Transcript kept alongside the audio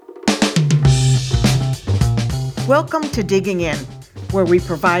Welcome to Digging In, where we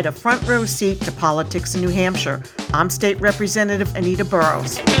provide a front row seat to politics in New Hampshire. I'm State Representative Anita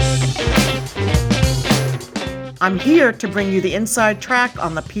Burrows. I'm here to bring you the inside track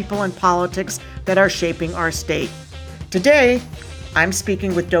on the people and politics that are shaping our state. Today, I'm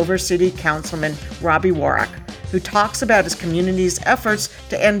speaking with Dover City Councilman Robbie Warwick, who talks about his community's efforts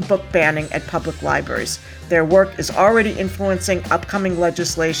to end book banning at public libraries. Their work is already influencing upcoming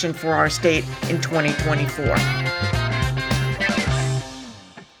legislation for our state in 2024.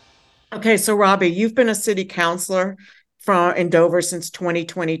 Okay, so Robbie, you've been a city councilor in Dover since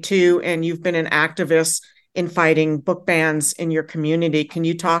 2022, and you've been an activist in fighting book bans in your community. Can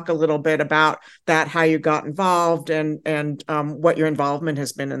you talk a little bit about that, how you got involved and what your involvement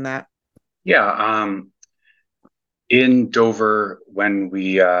has been in that? Yeah, in Dover, when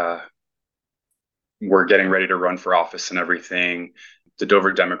we were getting ready to run for office and everything, the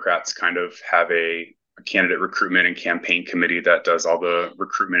Dover Democrats kind of have a candidate recruitment and campaign committee that does all the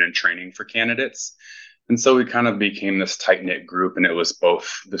recruitment and training for candidates. And so we kind of became this tight-knit group, and it was both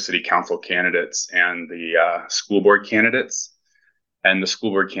the city council candidates and the school board candidates. And the school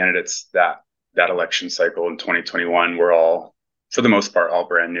board candidates that election cycle in 2021 were all, for the most part, all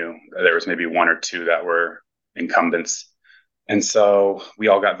brand new. There was maybe one or two that were incumbents. And so we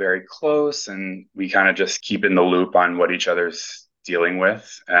all got very close, and we kind of just keep in the loop on what each other's dealing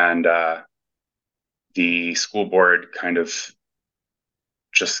with. And the school board kind of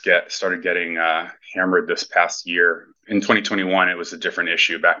just started getting hammered this past year. In 2021, it was a different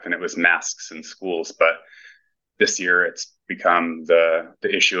issue. Back then, it was masks in schools, but this year it's become the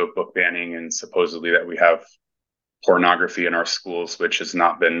issue of book banning, and supposedly that we have pornography in our schools, which has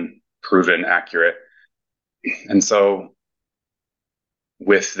not been proven accurate. And so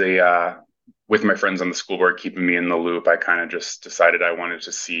with my friends on the school board keeping me in the loop, I kind of just decided I wanted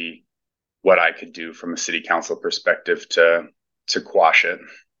to see what I could do from a city council perspective to quash it.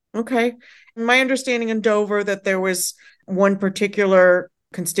 Okay. My understanding in Dover that there was one particular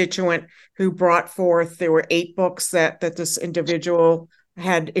constituent who brought forth, there were 8 books that this individual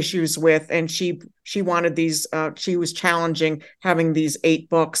had issues with, and she wanted these, she was challenging having these 8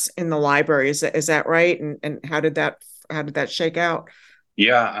 books in the library. Is that right? And how did that shake out?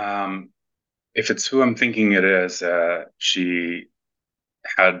 Yeah. If it's who I'm thinking it is, she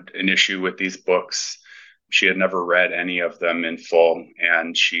had an issue with these books. She had never read any of them in full,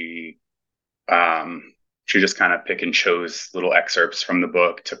 and she just kind of pick and chose little excerpts from the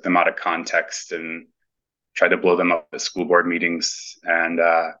book, took them out of context, and tried to blow them up at school board meetings. And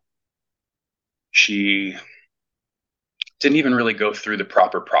she didn't even really go through the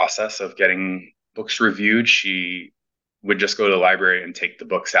proper process of getting books reviewed. She would just go to the library and take the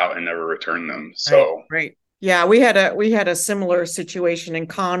books out and never return them. So right. Yeah, we had a similar situation in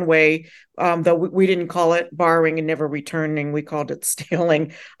Conway, though we didn't call it borrowing and never returning. We called it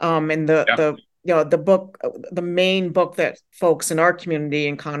stealing. And the book, the main book that folks in our community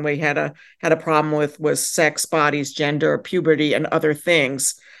in Conway had a problem with was Sex, Bodies, Gender, Puberty, and Other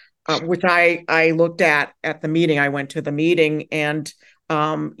Things, which I looked at the meeting. I went to the meeting, and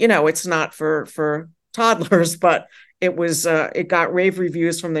it's not for toddlers, but it got rave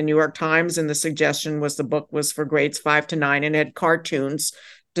reviews from the New York Times, and the suggestion was the book was for grades 5 to 9 and had cartoons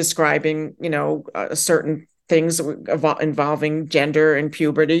describing, certain things involving gender and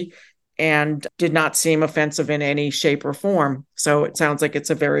puberty, and did not seem offensive in any shape or form. So it sounds like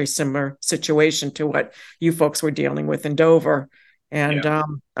it's a very similar situation to what you folks were dealing with in Dover. And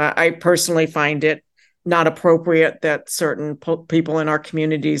I personally find it not appropriate that certain people in our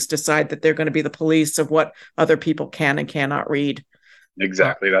communities decide that they're going to be the police of what other people can and cannot read.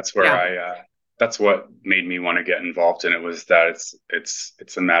 Exactly. That's where that's what made me want to get involved in it, was that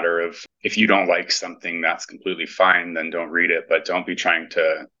it's a matter of, if you don't like something, that's completely fine, then don't read it, but don't be trying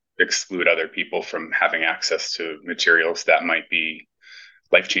to exclude other people from having access to materials that might be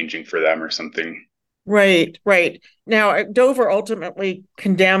life-changing for them or something. Right. Now, Dover ultimately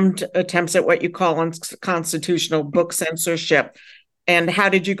condemned attempts at what you call unconstitutional book censorship. And how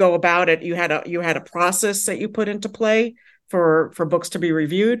did you go about it? You had a process that you put into play for books to be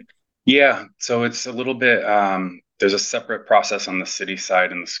reviewed? Yeah. So it's a little bit, there's a separate process on the city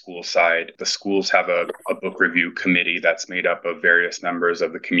side and the school side. The schools have a book review committee that's made up of various members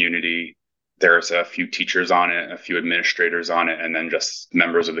of the community. There's a few teachers on it, a few administrators on it, and then just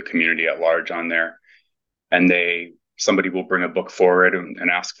members of the community at large on there. And somebody will bring a book forward and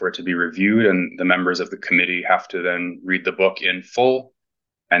ask for it to be reviewed, and the members of the committee have to then read the book in full,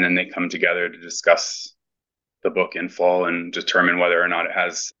 and then they come together to discuss the book in full and determine whether or not it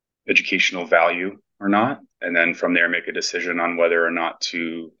has educational value or not, and then from there make a decision on whether or not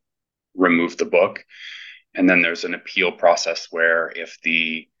to remove the book. And then there's an appeal process where if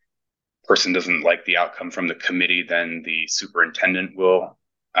the person doesn't like the outcome from the committee, then the superintendent will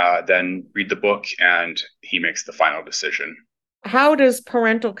then read the book and he makes the final decision. How does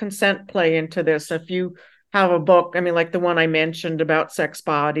parental consent play into this? If you have a book, I mean, like the one I mentioned about sex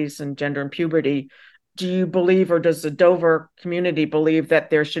bodies and gender and puberty, do you believe, or does the Dover community believe that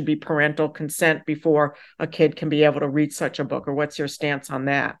there should be parental consent before a kid can be able to read such a book? Or what's your stance on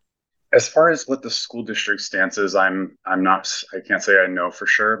that? As far as what the school district stance is, I'm not, I can't say I know for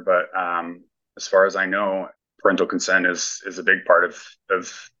sure, but as far as I know, parental consent is a big part of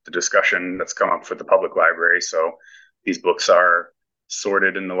the discussion that's come up with the public library. So these books are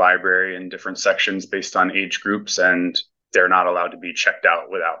sorted in the library in different sections based on age groups, and they're not allowed to be checked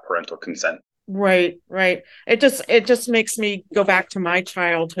out without parental consent. Right, right. It just makes me go back to my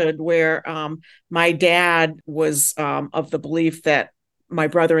childhood where my dad was of the belief that my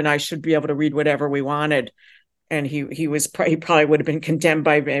brother and I should be able to read whatever we wanted. And he probably would have been condemned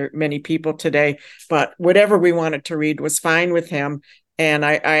by many people today, but whatever we wanted to read was fine with him. And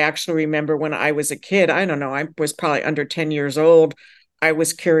I actually remember when I was a kid, I don't know, I was probably under 10 years old. I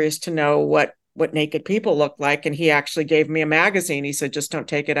was curious to know what naked people looked like. And he actually gave me a magazine. He said, just don't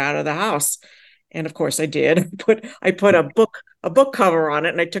take it out of the house. And of course I did. I put a book cover on it,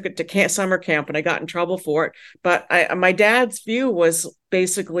 and I took it to summer camp, and I got in trouble for it. But my dad's view was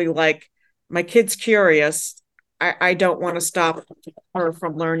basically like, my kid's curious. I don't want to stop her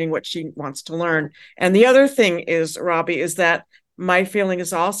from learning what she wants to learn. And the other thing is, Robbie, is that my feeling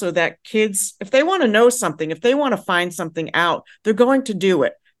is also that kids, if they want to know something, if they want to find something out, they're going to do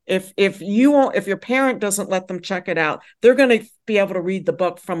it. If your parent doesn't let them check it out, they're going to be able to read the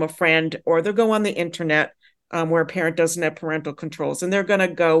book from a friend, or they'll go on the internet where a parent doesn't have parental controls, and they're going to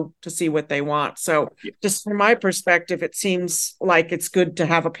go to see what they want. So just from my perspective, it seems like it's good to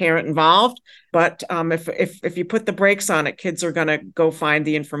have a parent involved. But if you put the brakes on it, kids are going to go find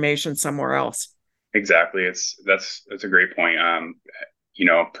the information somewhere else. Exactly. That's a great point.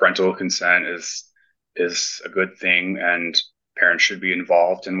 Parental consent is a good thing, and parents should be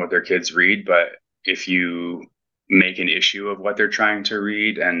involved in what their kids read. But if you make an issue of what they're trying to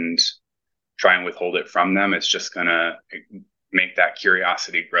read and try and withhold it from them, it's just gonna make that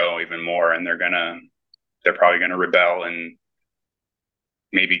curiosity grow even more, and they're probably gonna rebel and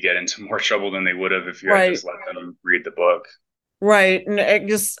maybe get into more trouble than they would have if you had just let them read the book. Right. And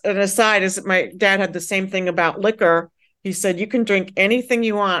just an aside is that my dad had the same thing about liquor. He said, you can drink anything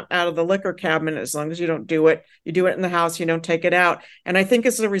you want out of the liquor cabinet as long as you don't do it. You do it in the house, you don't take it out. And I think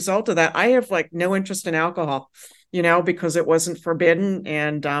as a result of that, I have like no interest in alcohol, because it wasn't forbidden.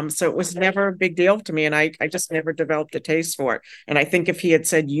 And so it was never a big deal to me. And I just never developed a taste for it. And I think if he had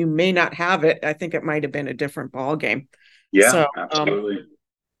said, you may not have it, I think it might have been a different ball game. Yeah, so, absolutely.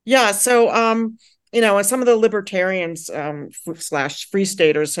 Yeah. So, some of the libertarians slash free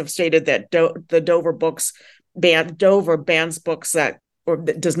staters have stated that the Dover bans books or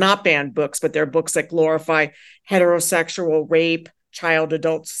does not ban books, but they're books that glorify heterosexual rape, child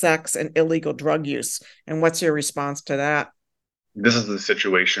adult sex, and illegal drug use. And what's your response to that? This is the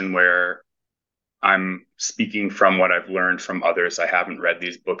situation where I'm speaking from what I've learned from others. I haven't read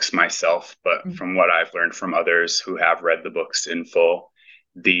these books myself, but from what I've learned from others who have read the books in full,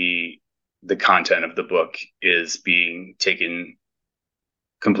 the content of the book is being taken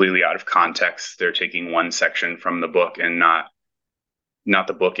completely out of context. They're taking one section from the book and not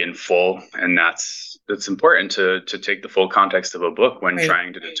the book in full. And that's important to take the full context of a book when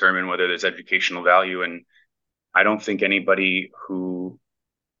trying to determine whether there's educational value. And I don't think anybody who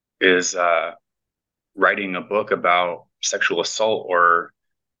is writing a book about sexual assault or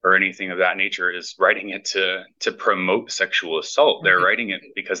anything of that nature is writing it to promote sexual assault. They're writing it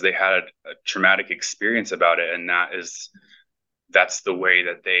because they had a traumatic experience about it, and that's the way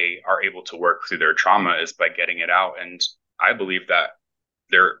that they are able to work through their trauma, is by getting it out. And I believe that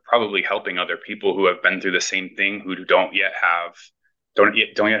they're probably helping other people who have been through the same thing, who don't yet have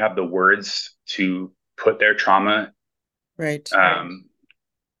the words to put their trauma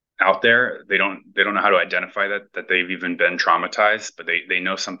out there. They don't know how to identify that they've even been traumatized, but they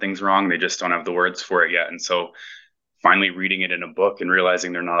know something's wrong. They just don't have the words for it yet. And so finally reading it in a book and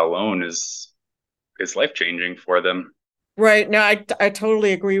realizing they're not alone is life-changing for them. Right. No, I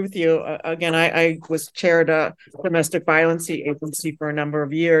totally agree with you. Again, I was chaired a domestic violence agency for a number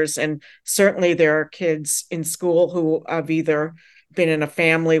of years, and certainly there are kids in school who have either been in a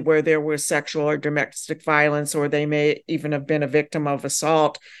family where there was sexual or domestic violence, or they may even have been a victim of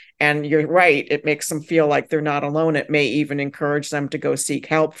assault. And you're right, it makes them feel like they're not alone. It may even encourage them to go seek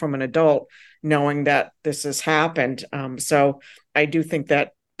help from an adult, knowing that this has happened. So I do think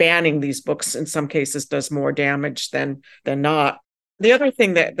that banning these books in some cases does more damage than not. The other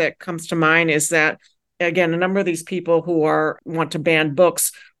thing that comes to mind is that, again, a number of these people who want to ban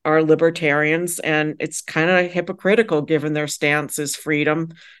books are libertarians, and it's kind of hypocritical given their stance is freedom,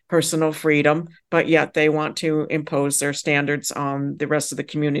 personal freedom, but yet they want to impose their standards on the rest of the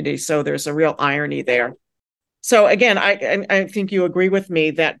community. So there's a real irony there. So again, I think you agree with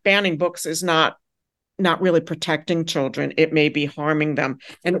me that banning books is not really protecting children. It may be harming them.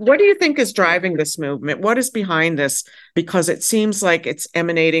 And what do you think is driving this movement? What is behind this? Because it seems like it's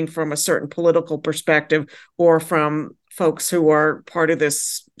emanating from a certain political perspective or from folks who are part of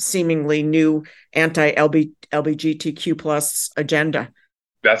this seemingly new anti-LGBTQ plus agenda.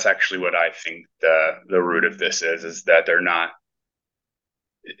 That's actually what I think the root of this is that they're not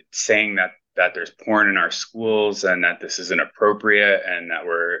saying that there's porn in our schools and that this isn't appropriate and that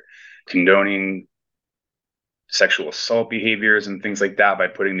we're condoning sexual assault behaviors and things like that by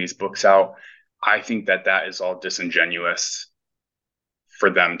putting these books out. I think that is all disingenuous for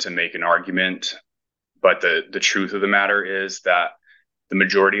them to make an argument. But the truth of the matter is that the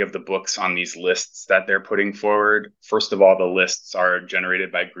majority of the books on these lists that they're putting forward, first of all, the lists are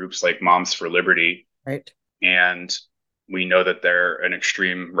generated by groups like Moms for Liberty. Right. And we know that they're an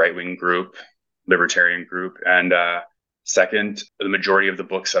extreme right-wing group, libertarian group. And second, the majority of the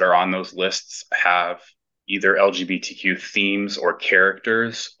books that are on those lists have either LGBTQ themes or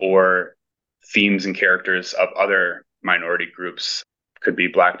characters, or themes and characters of other minority groups. Could be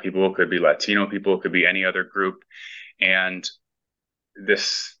Black people, could be Latino people, could be any other group. And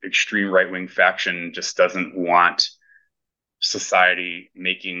this extreme right-wing faction just doesn't want society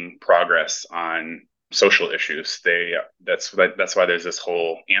making progress on social issues. That's why there's this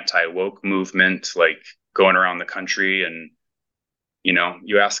whole anti-woke movement, like going around the country. And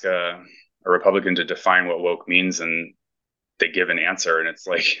you ask a Republican to define what woke means, and they give an answer, and it's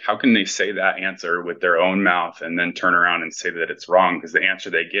like, how can they say that answer with their own mouth and then turn around and say that it's wrong? Because the answer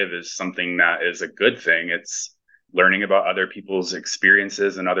they give is something that is a good thing. It's learning about other people's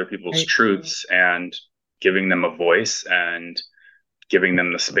experiences and other people's truths and giving them a voice and giving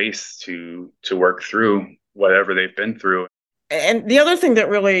them the space to work through whatever they've been through. And the other thing that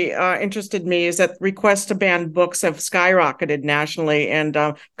really interested me is that requests to ban books have skyrocketed nationally, and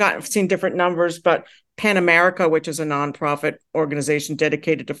I've seen different numbers, but PEN America, which is a nonprofit organization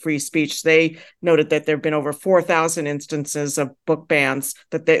dedicated to free speech, they noted that there have been over 4,000 instances of book bans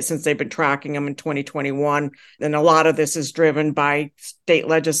since they've been tracking them in 2021. And a lot of this is driven by state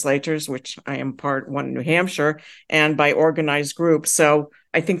legislatures, which I am one in New Hampshire, and by organized groups. So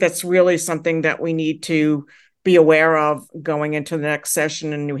I think that's really something that we need to be aware of going into the next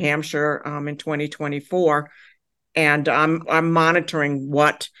session in New Hampshire in 2024. And I'm monitoring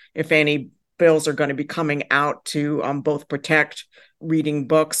what, if any, bills are going to be coming out to both protect reading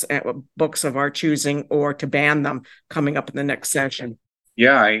books of our choosing or to ban them coming up in the next session.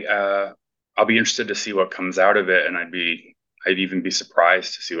 Yeah, I'll be interested to see what comes out of it, and I'd even be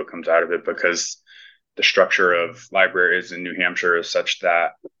surprised to see what comes out of it, because the structure of libraries in New Hampshire is such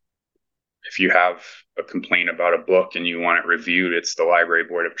that if you have a complaint about a book and you want it reviewed, it's the library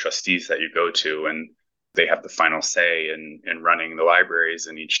board of trustees that you go to, and they have the final say in running the libraries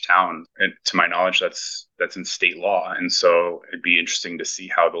in each town. And to my knowledge, that's in state law. And so it'd be interesting to see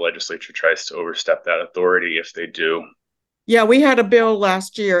how the legislature tries to overstep that authority if they do. Yeah, we had a bill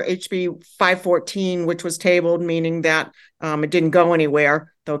last year, HB 514, which was tabled, meaning that it didn't go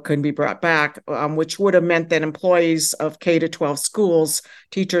anywhere, though it couldn't be brought back, which would have meant that employees of K-12 schools,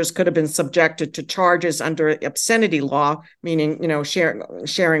 teachers could have been subjected to charges under obscenity law, meaning,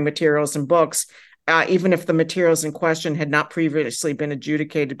 sharing materials and books, even if the materials in question had not previously been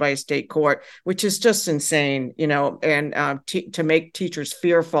adjudicated by a state court, which is just insane, and to make teachers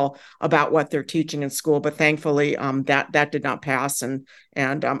fearful about what they're teaching in school. But thankfully, that did not pass, and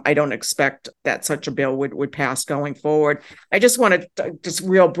I don't expect that such a bill would pass going forward. I just want to just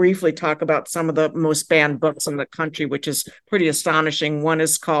real briefly talk about some of the most banned books in the country, which is pretty astonishing. One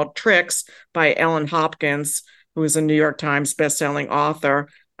is called Tricks by Ellen Hopkins, who is a New York Times bestselling author.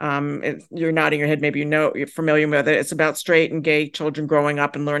 You're nodding your head, maybe you're familiar with it. It's about straight and gay children growing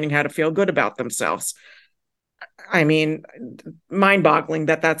up and learning how to feel good about themselves. I mean, mind-boggling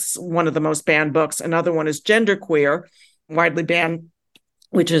that's one of the most banned books. Another one is Genderqueer, widely banned,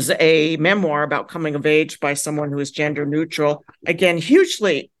 which is a memoir about coming of age by someone who is gender neutral. Again,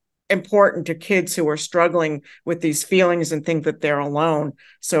 hugely important to kids who are struggling with these feelings and think that they're alone.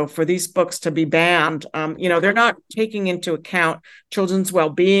 So for these books to be banned, they're not taking into account children's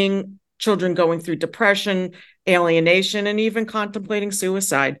well-being, children going through depression, alienation, and even contemplating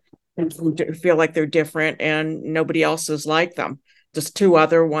suicide, and feel like they're different and nobody else is like them. just two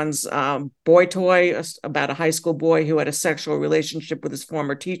other ones. Boy Toy, about a high school boy who had a sexual relationship with his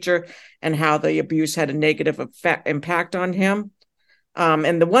former teacher and how the abuse had a negative impact on him.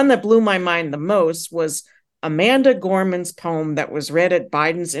 And the one that blew my mind the most was Amanda Gorman's poem that was read at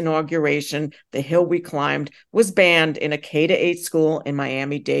Biden's inauguration, The Hill We Climbed, was banned in a K-8 school in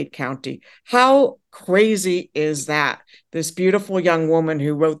Miami-Dade County. How crazy is that? This beautiful young woman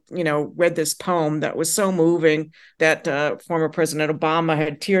who wrote, read this poem that was so moving that former President Obama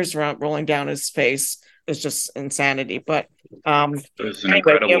had tears rolling down his face. It's just insanity. But it was an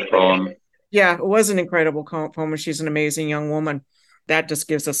incredible poem. Yeah, it was an incredible poem. She's an amazing young woman. That just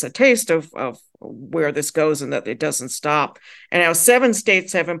gives us a taste of where this goes and that it doesn't stop. And now 7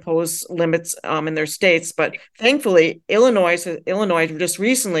 states have imposed limits in their states, but thankfully Illinois just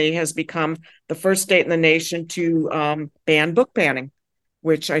recently has become the first state in the nation to ban book banning,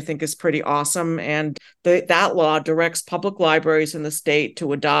 which I think is pretty awesome. And that law directs public libraries in the state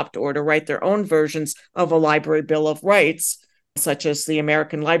to adopt or to write their own versions of a library bill of rights, such as the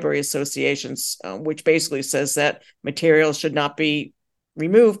American Library Association's, which basically says that materials should not be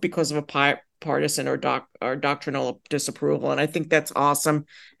removed because of a partisan or doctrinal disapproval. And I think that's awesome.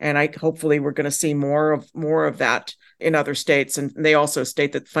 And hopefully we're going to see more of that in other states. And they also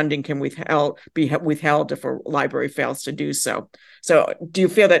state that funding can be withheld if a library fails to do so. So do you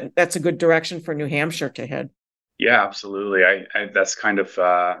feel that that's a good direction for New Hampshire to head? Yeah, absolutely. That's kind of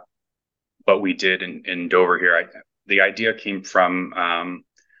what we did in Dover here. The idea came from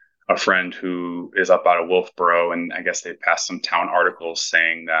a friend who is up out of Wolfboro, and I guess they passed some town articles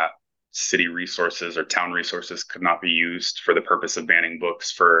saying that city resources or town resources could not be used for the purpose of banning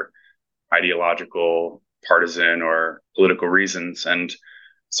books for ideological, partisan, or political reasons. And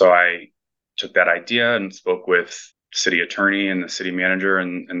so I took that idea and spoke with city attorney and the city manager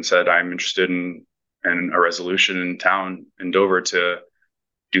and said, I'm interested in a resolution in town in Dover to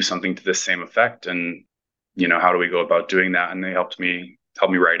do something to the same effect. And how do we go about doing that? And they helped me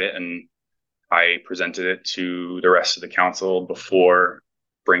write it, and I presented it to the rest of the council before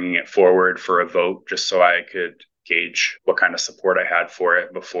bringing it forward for a vote, just so I could gauge what kind of support I had for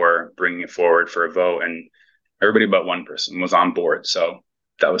it before bringing it forward for a vote. And everybody but one person was on board, so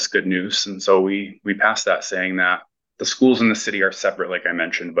that was good news. And so we passed that, saying that the schools in the city are separate, like I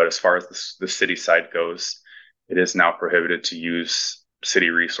mentioned, but as far as the city side goes, it is now prohibited to use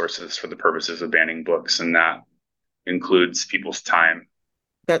city resources for the purposes of banning books, and that includes people's time.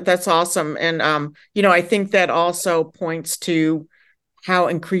 That's awesome. And I think that also points to how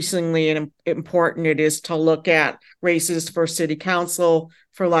increasingly important it is to look at races for city council,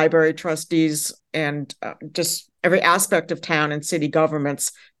 for library trustees, and just every aspect of town and city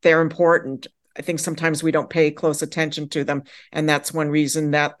governments. They're important. I think sometimes we don't pay close attention to them. And that's one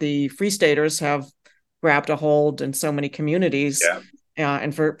reason that the Free Staters have grabbed a hold in so many communities. Yeah.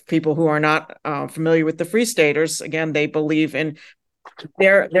 And for people who are not familiar with the Free Staters, again, they believe in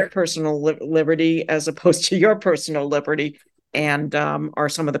their personal liberty as opposed to your personal liberty, and are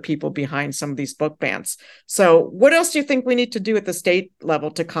some of the people behind some of these book bans. So what else do you think we need to do at the state level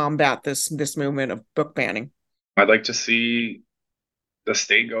to combat this movement of book banning? I'd like to see the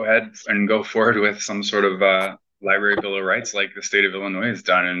state go ahead and go forward with some sort of library bill of rights like the state of Illinois has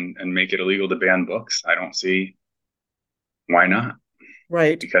done, and make it illegal to ban books. I don't see why not.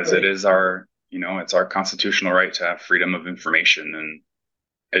 Right. Because it is it's our constitutional right to have freedom of information, and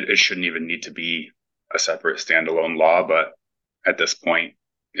it shouldn't even need to be a separate standalone law. But at this point,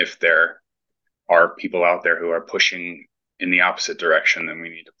 if there are people out there who are pushing in the opposite direction, then we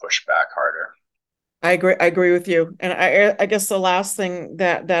need to push back harder. I agree with you. And I guess the last thing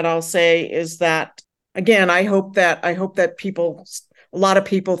that I'll say is that, again, I hope that a lot of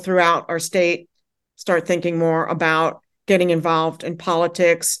people throughout our state start thinking more about getting involved in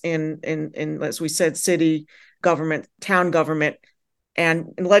politics, in as we said, city government, town government, and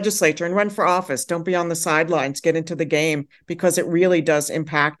in legislature, and run for office. Don't be on the sidelines. Get into the game, because it really does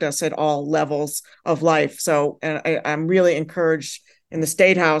impact us at all levels of life. So, and I'm really encouraged. In the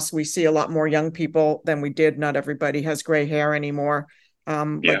State House, we see a lot more young people than we did. Not everybody has gray hair anymore,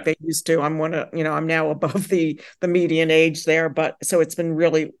 like they used to. I'm now above the median age there, but so it's been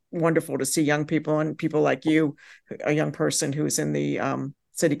really wonderful to see young people, and people like you, a young person who's in the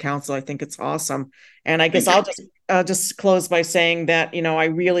city council. I think it's awesome. And I guess I'll just close by saying that, I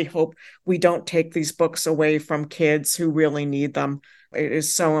really hope we don't take these books away from kids who really need them. It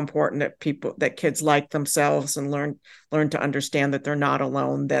is so important that kids like themselves and learn to understand that they're not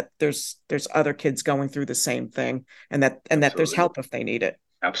alone, that there's other kids going through the same thing, and that there's help if they need it.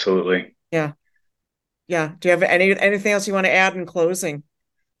 Absolutely. Yeah. Do you have anything else you want to add in closing?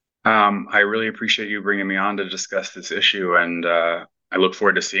 I really appreciate you bringing me on to discuss this issue, and I look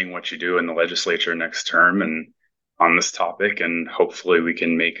forward to seeing what you do in the legislature next term and on this topic, and hopefully we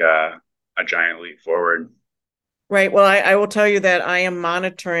can make a giant leap forward. Right. Well, I will tell you that I am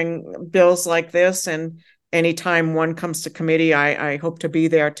monitoring bills like this, and anytime one comes to committee, I hope to be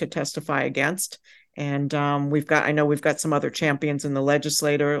there to testify against. And I know we've got some other champions in the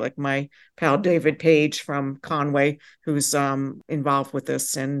legislature, like my pal David Page from Conway, who's involved with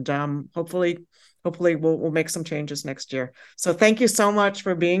this. And hopefully we'll make some changes next year. So thank you so much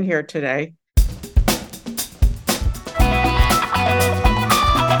for being here today.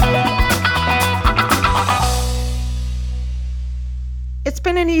 It's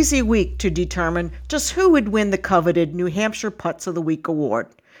been an easy week to determine just who would win the coveted New Hampshire Putz of the Week award.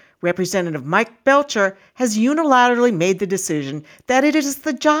 Representative Mike Belcher has unilaterally made the decision that it is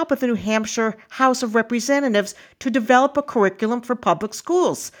the job of the New Hampshire House of Representatives to develop a curriculum for public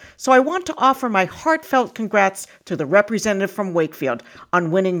schools. So I want to offer my heartfelt congrats to the representative from Wakefield on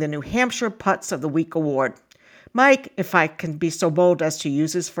winning the New Hampshire Putz of the Week award. Mike, if I can be so bold as to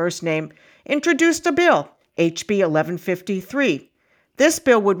use his first name, introduced a bill, HB 1153. This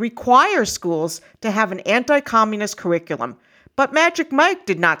bill would require schools to have an anti-communist curriculum. But Magic Mike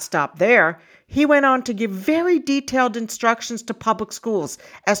did not stop there. He went on to give very detailed instructions to public schools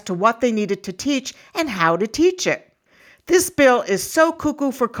as to what they needed to teach and how to teach it. This bill is so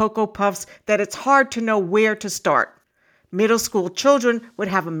cuckoo for Cocoa Puffs that it's hard to know where to start. Middle school children would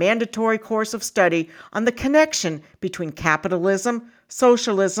have a mandatory course of study on the connection between capitalism,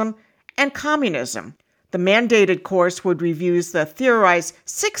 socialism, and communism. The mandated course would review the theorized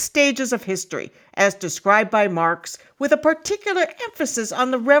 6 stages of history, as described by Marx, with a particular emphasis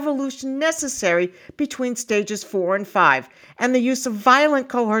on the revolution necessary between stages 4 and 5, and the use of violent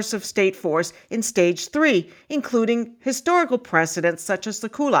coercive state force in stage 3, including historical precedents such as the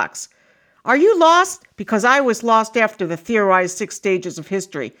kulaks. Are you lost? Because I was lost after the theorized 6 stages of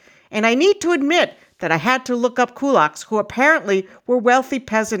history, and I need to admit that I had to look up kulaks, who apparently were wealthy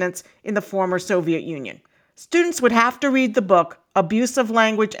peasants in the former Soviet Union. Students would have to read the book, Abuse of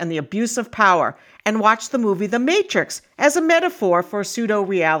Language and the Abuse of Power, and watch the movie The Matrix as a metaphor for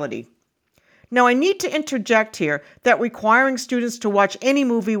pseudo-reality. Now, I need to interject here that requiring students to watch any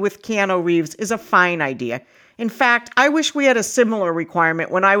movie with Keanu Reeves is a fine idea. In fact, I wish we had a similar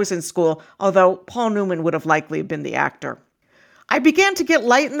requirement when I was in school, although Paul Newman would have likely been the actor. I began to get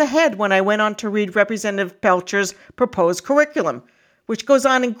light in the head when I went on to read Representative Belcher's proposed curriculum, which goes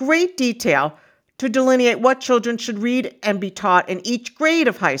on in great detail to delineate what children should read and be taught in each grade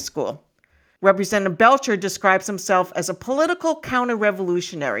of high school. Representative Belcher describes himself as a political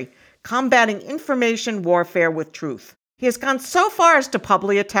counter-revolutionary, combating information warfare with truth. He has gone so far as to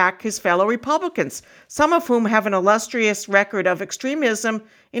publicly attack his fellow Republicans, some of whom have an illustrious record of extremism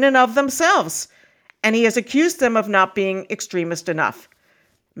in and of themselves, and he has accused them of not being extremist enough.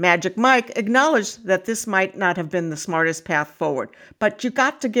 Magic Mike acknowledged that this might not have been the smartest path forward, but you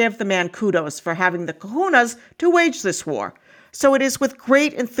got to give the man kudos for having the kahunas to wage this war. So it is with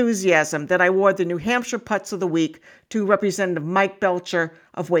great enthusiasm that I award the New Hampshire Putz of the Week to Representative Mike Belcher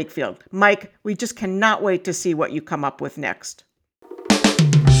of Wakefield. Mike, we just cannot wait to see what you come up with next.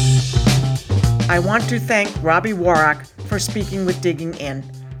 I want to thank Robbie Warrock for speaking with Digging In.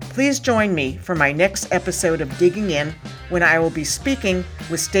 Please join me for my next episode of Digging In, when I will be speaking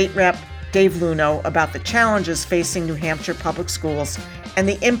with State Rep Dave Luno about the challenges facing New Hampshire public schools and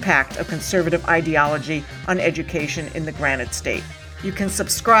the impact of conservative ideology on education in the Granite State. You can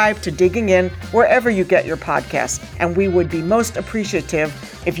subscribe to Digging In wherever you get your podcasts, and we would be most appreciative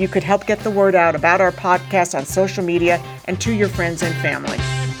if you could help get the word out about our podcast on social media and to your friends and family.